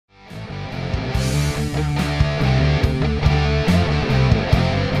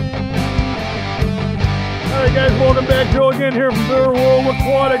welcome back. Joe again here from Their World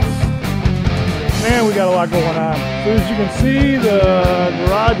Aquatics. Man, we got a lot going on. So as you can see, the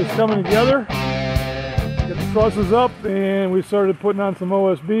garage is coming together. Get the trusses up, and we started putting on some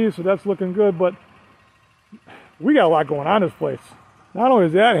OSB, so that's looking good. But we got a lot going on in this place. Not only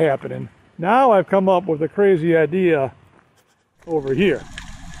is that happening, now I've come up with a crazy idea over here.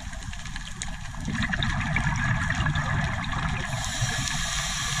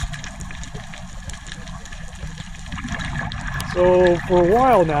 So for a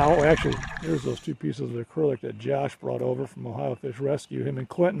while now, actually, here's those two pieces of acrylic that Josh brought over from Ohio Fish Rescue, him and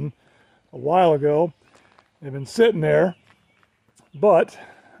Clinton, a while ago. They've been sitting there, but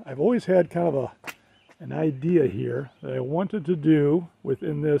I've always had kind of an idea here that I wanted to do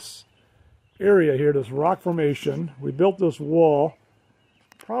within this area here, this rock formation. We built this wall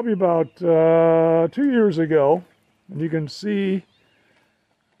probably about 2 years ago, and you can see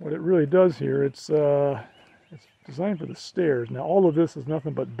what it really does here. It's designed for the stairs. Now all of this is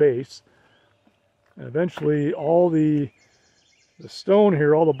nothing but base, and eventually all the stone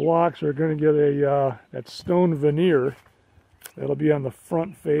here, all the blocks are going to get that stone veneer that'll be on the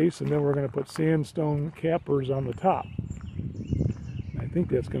front face, and then we're going to put sandstone cappers on the top. I think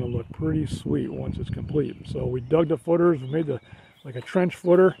that's going to look pretty sweet once it's complete. So we dug the footers, we made like a trench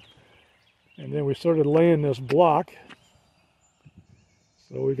footer, and then we started laying this block.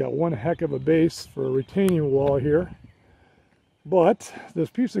 So we got one heck of a base for a retaining wall here. But this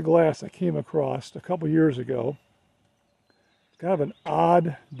piece of glass I came across a couple years ago, it's kind of an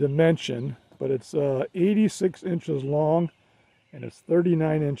odd dimension, but it's 86 inches long and it's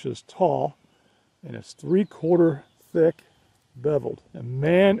 39 inches tall, and it's 3/4 thick beveled. And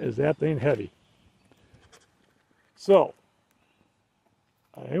man, is that thing heavy. So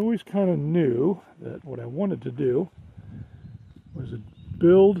I always kind of knew that what I wanted to do was to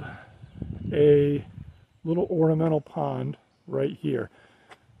build a little ornamental pond right here.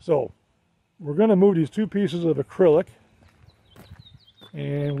 So we're going to move these two pieces of acrylic,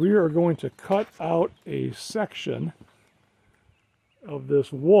 and we are going to cut out a section of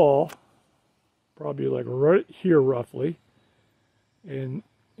this wall, probably like right here roughly, and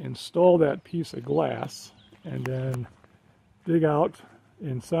install that piece of glass, and then dig out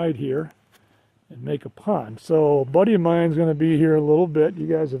inside here and make a pond. So a buddy of mine's going to be here a little bit. You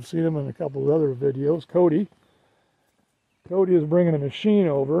guys have seen him in a couple of other videos. Cody is bringing a machine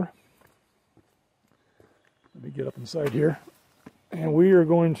over. Let me get up inside here. And we are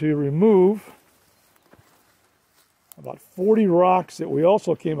going to remove about 40 rocks that we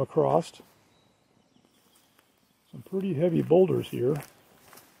also came across. Some pretty heavy boulders here.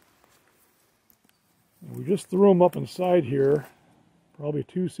 And we just threw them up inside here probably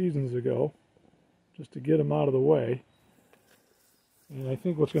 2 seasons ago, just to get them out of the way. And I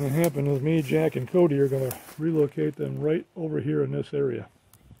think what's going to happen is me, Jack, and Cody are going to relocate them right over here in this area.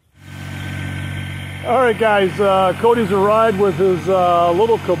 Alright guys, Cody's arrived with his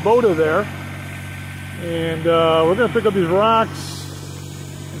little Kubota there. And we're going to pick up these rocks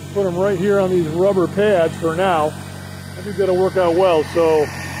and put them right here on these rubber pads for now. I think that'll work out well. So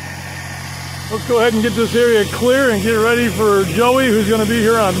let's go ahead and get this area clear and get ready for Joey, who's going to be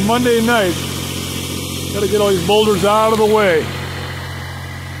here on Monday night. Got to get all these boulders out of the way.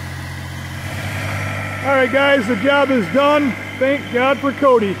 Alright guys, the job is done. Thank God for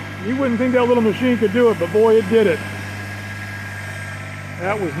Cody. You wouldn't think that little machine could do it, but boy, it did it.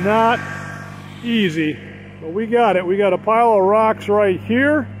 That was not easy, but we got it. We got a pile of rocks right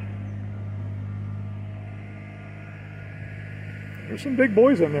here. There's some big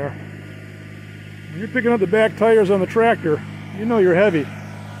boys in there. When you're picking up the back tires on the tractor, you know you're heavy.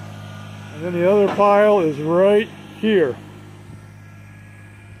 And then the other pile is right here.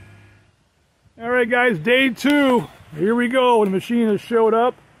 Alright guys, day 2. Here we go. The machine has showed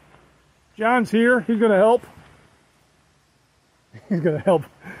up. John's here. He's going to help. He's going to help.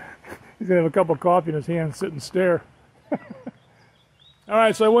 He's going to have a cup of coffee in his hand and sit and stare.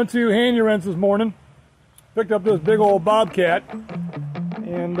 Alright, so I went to Handy Rents this morning. Picked up this big old Bobcat.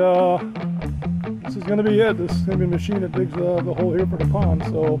 And this is going to be it. This is going to be a machine that digs the hole here for the pond.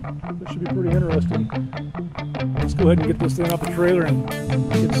 So this should be pretty interesting. Let's go ahead and get this thing up the trailer and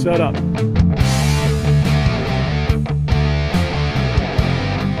get set up.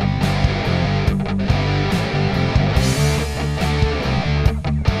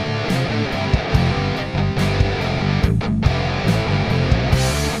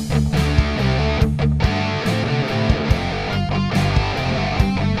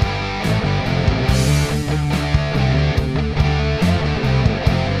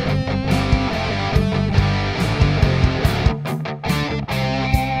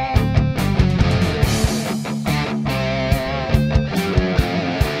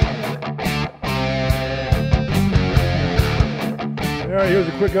 Alright, here's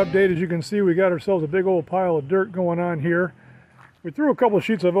a quick update. As you can see, we got ourselves a big old pile of dirt going on here. We threw a couple of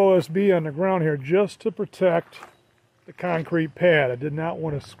sheets of OSB on the ground here just to protect the concrete pad. I did not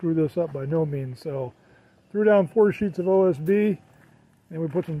want to screw this up by no means, so threw down 4 sheets of OSB, and we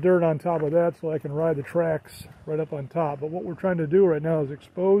put some dirt on top of that so I can ride the tracks right up on top. But what we're trying to do right now is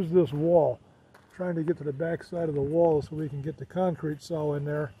expose this wall, trying to get to the back side of the wall so we can get the concrete saw in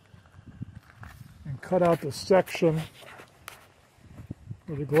there and cut out the section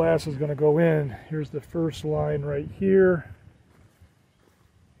where the glass is going to go in. Here's the first line right here.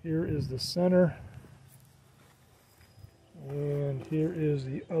 Here is the center. And here is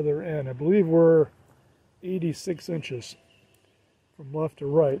the other end. I believe we're 86 inches from left to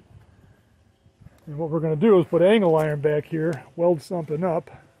right. And what we're going to do is put angle iron back here, weld something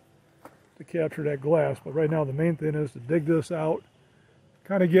up to capture that glass. But right now the main thing is to dig this out,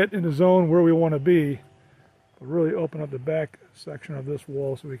 kind of get in the zone where we want to be, but really open up the back section of this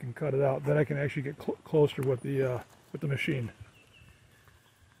wall so we can cut it out. Then I can actually get closer with the machine.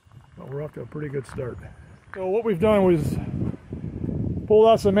 But we're off to a pretty good start. So what we've done was pulled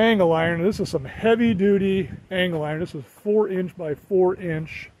out some angle iron. This is some heavy duty angle iron. This is 4 inch by 4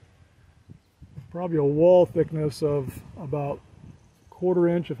 inch. Probably a wall thickness of about 1/4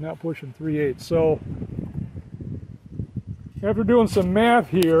 inch, if not pushing 3/8. So after doing some math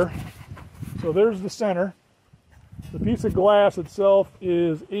here, so there's the center. The piece of glass itself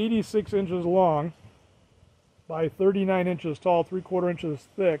is 86 inches long by 39 inches tall, 3/4 inches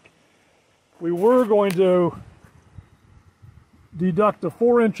thick. We were going to deduct the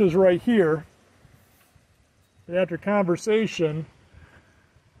 4 inches right here, but after conversation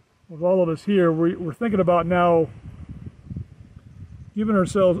with all of us here, we're thinking about now giving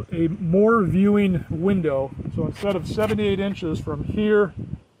ourselves a more viewing window. So instead of 78 inches from here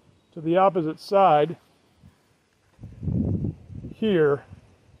to the opposite side, here,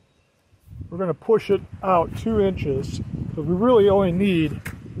 we're going to push it out 2 inches, because we really only need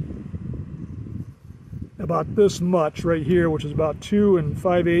about this much right here, which is about 2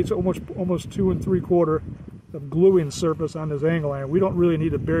 5/8, almost 2 3/4 of gluing surface on this angle iron. We don't really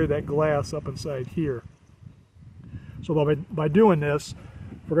need to bury that glass up inside here. So by doing this,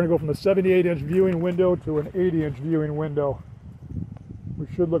 we're going to go from a 78 inch viewing window to an 80 inch viewing window. We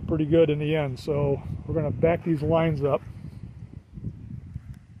should look pretty good in the end. So we're going to back these lines up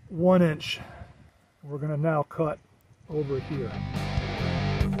 1 inch. We're going to now cut over here.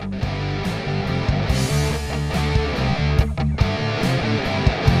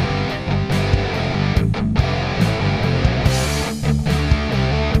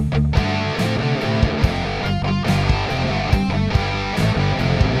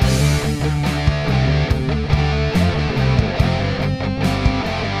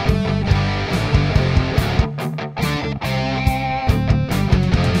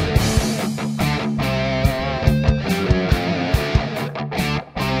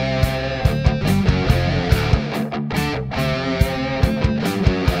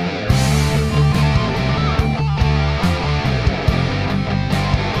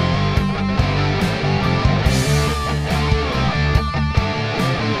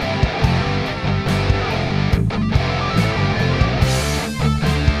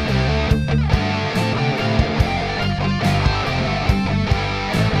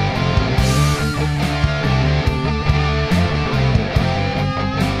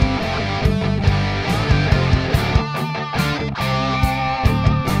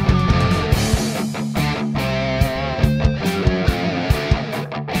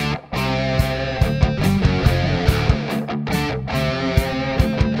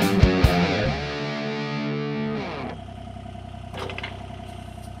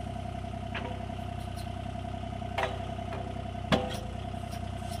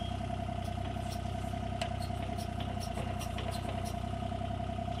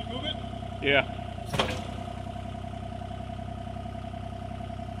 Yeah.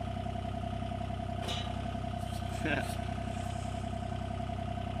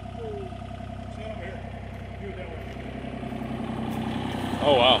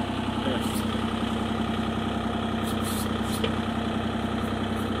 Oh wow.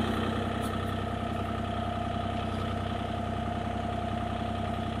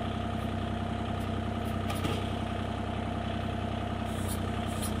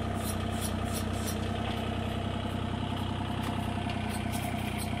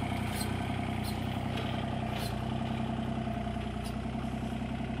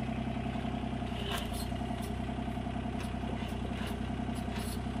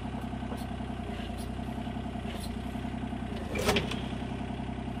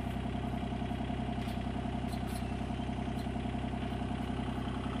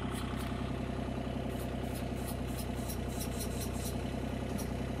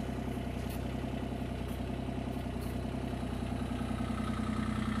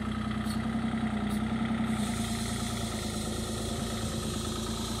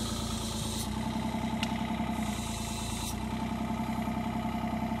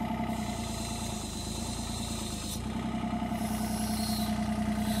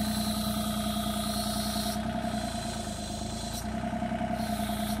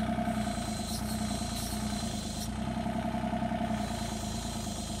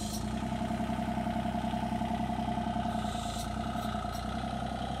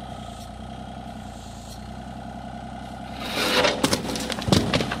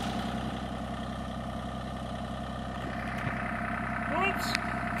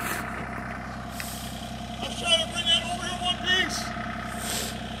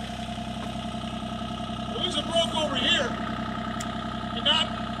 but not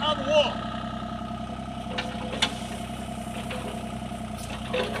on the wall.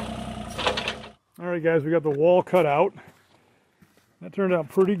 All right, guys, we got the wall cut out. That turned out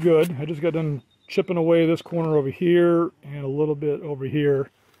pretty good. I just got done chipping away this corner over here and a little bit over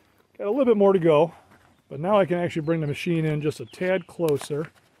here. Got a little bit more to go, but now I can actually bring the machine in just a tad closer.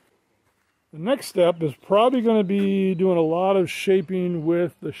 The next step is probably going to be doing a lot of shaping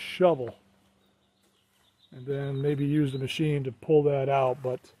with the shovel, and then maybe use the machine to pull that out,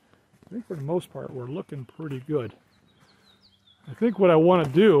 but I think for the most part we're looking pretty good. I think what I want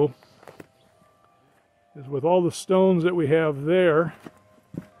to do is, with all the stones that we have there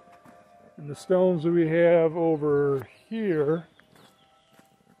and the stones that we have over here,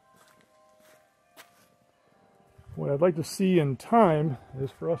 what I'd like to see in time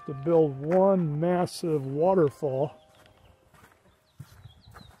is for us to build one massive waterfall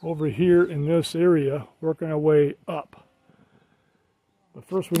over here in this area, working our way up. But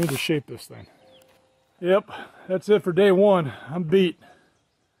first we need to shape this thing. Yep, that's it for day one. I'm beat.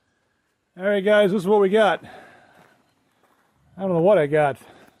 All right, guys, this is what we got. I don't know what I got.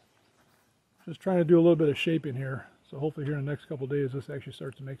 Just trying to do a little bit of shaping here. So hopefully here in the next couple days this actually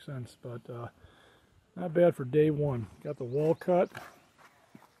starts to make sense. But not bad for day one. Got the wall cut.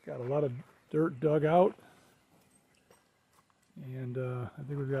 Got a lot of dirt dug out. And I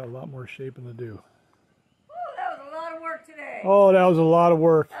think we've got a lot more shaping to do. Oh, that was a lot of work today. Oh, that was a lot of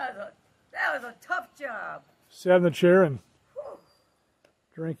work. That was a tough job. Sit in the chair and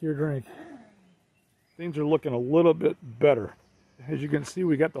drink your drink. Things are looking a little bit better. As you can see,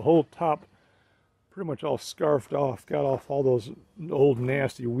 we got the whole top pretty much all scarfed off. Got off all those old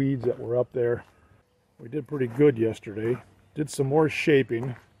nasty weeds that were up there. We did pretty good yesterday. Did some more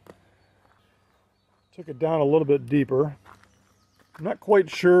shaping. Took it down a little bit deeper. I'm not quite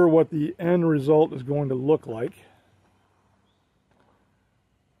sure what the end result is going to look like.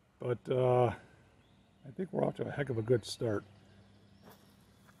 But I think we're off to a heck of a good start.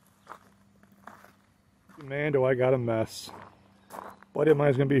 Man, do I got a mess. Buddy of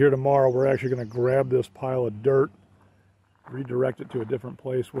mine's going to be here tomorrow. We're actually going to grab this pile of dirt, redirect it to a different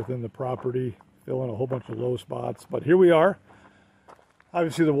place within the property, fill in a whole bunch of low spots. But here we are.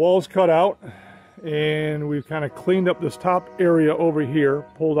 Obviously the wall's cut out, and we've kind of cleaned up this top area over here,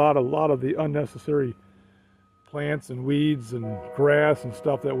 pulled out a lot of the unnecessary plants and weeds and grass and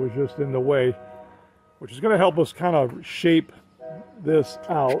stuff that was just in the way, which is going to help us kind of shape this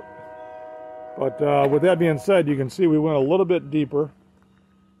out. But with that being said, you can see we went a little bit deeper,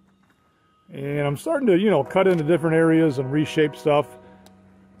 and I'm starting to, you know, cut into different areas and reshape stuff.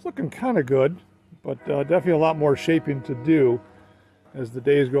 It's looking kind of good, but definitely a lot more shaping to do as the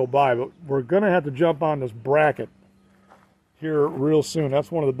days go by. But we're going to have to jump on this bracket here real soon. That's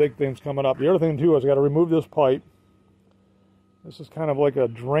one of the big things coming up. The other thing too is I got to remove this pipe. This is kind of like a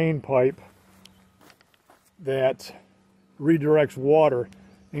drain pipe that redirects water.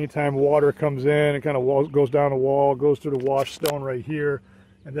 Anytime water comes in, it kind of goes down the wall, goes through the wash stone right here,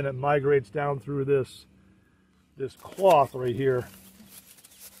 and then it migrates down through this cloth right here,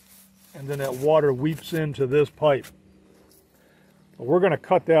 and then that water weeps into this pipe. But we're going to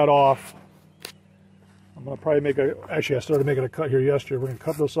cut that off. I'm going to probably actually I started making a cut here yesterday. We're going to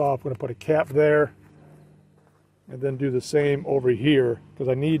cut this off. We're going to put a cap there, and then do the same over here, because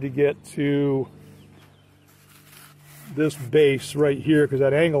I need to get to this base right here, because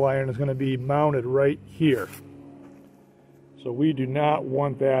that angle iron is going to be mounted right here. So we do not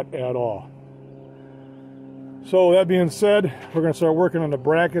want that at all. So that being said, we're going to start working on the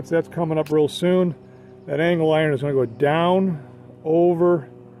brackets. That's coming up real soon. That angle iron is going to go down, over,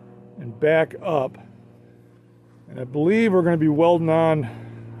 and back up. And I believe we're going to be welding on,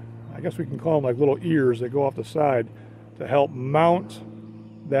 I guess we can call them like little ears that go off the side to help mount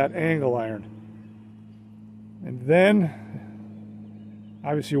that angle iron. And then,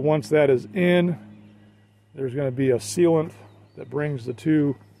 obviously once that is in, there's going to be a sealant that brings the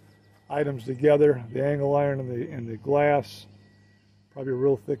two items together, the angle iron and the glass, probably a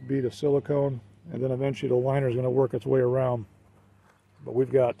real thick bead of silicone, and then eventually the liner is going to work its way around. But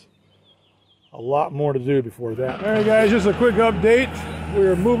we've got a lot more to do before that. All right, guys, just a quick update.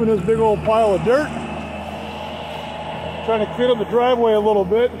 We're moving this big old pile of dirt, trying to clean up the driveway a little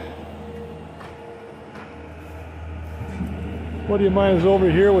bit. Buddy of mine is over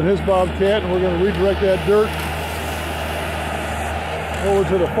here with his bobcat, and we're going to redirect that dirt over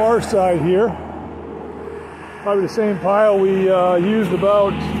to the far side here. Probably the same pile we used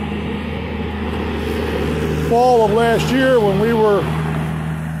about fall of last year when we were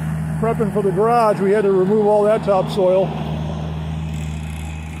prepping for the garage. We had to remove all that topsoil.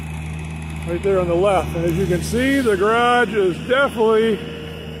 right there on the left. And as you can see, the garage is definitely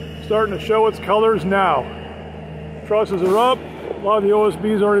starting to show its colors now. Trusses are up. A lot of the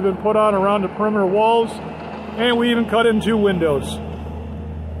OSB's already been put on around the perimeter walls, and we even cut in 2 windows.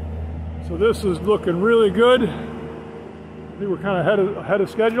 So this is looking really good. I think we're kind of ahead of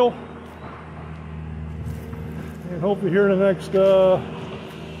schedule. And hopefully here in the next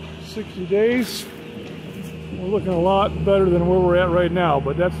 60 days, we're looking a lot better than where we're at right now,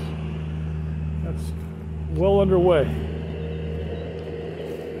 but that's well underway.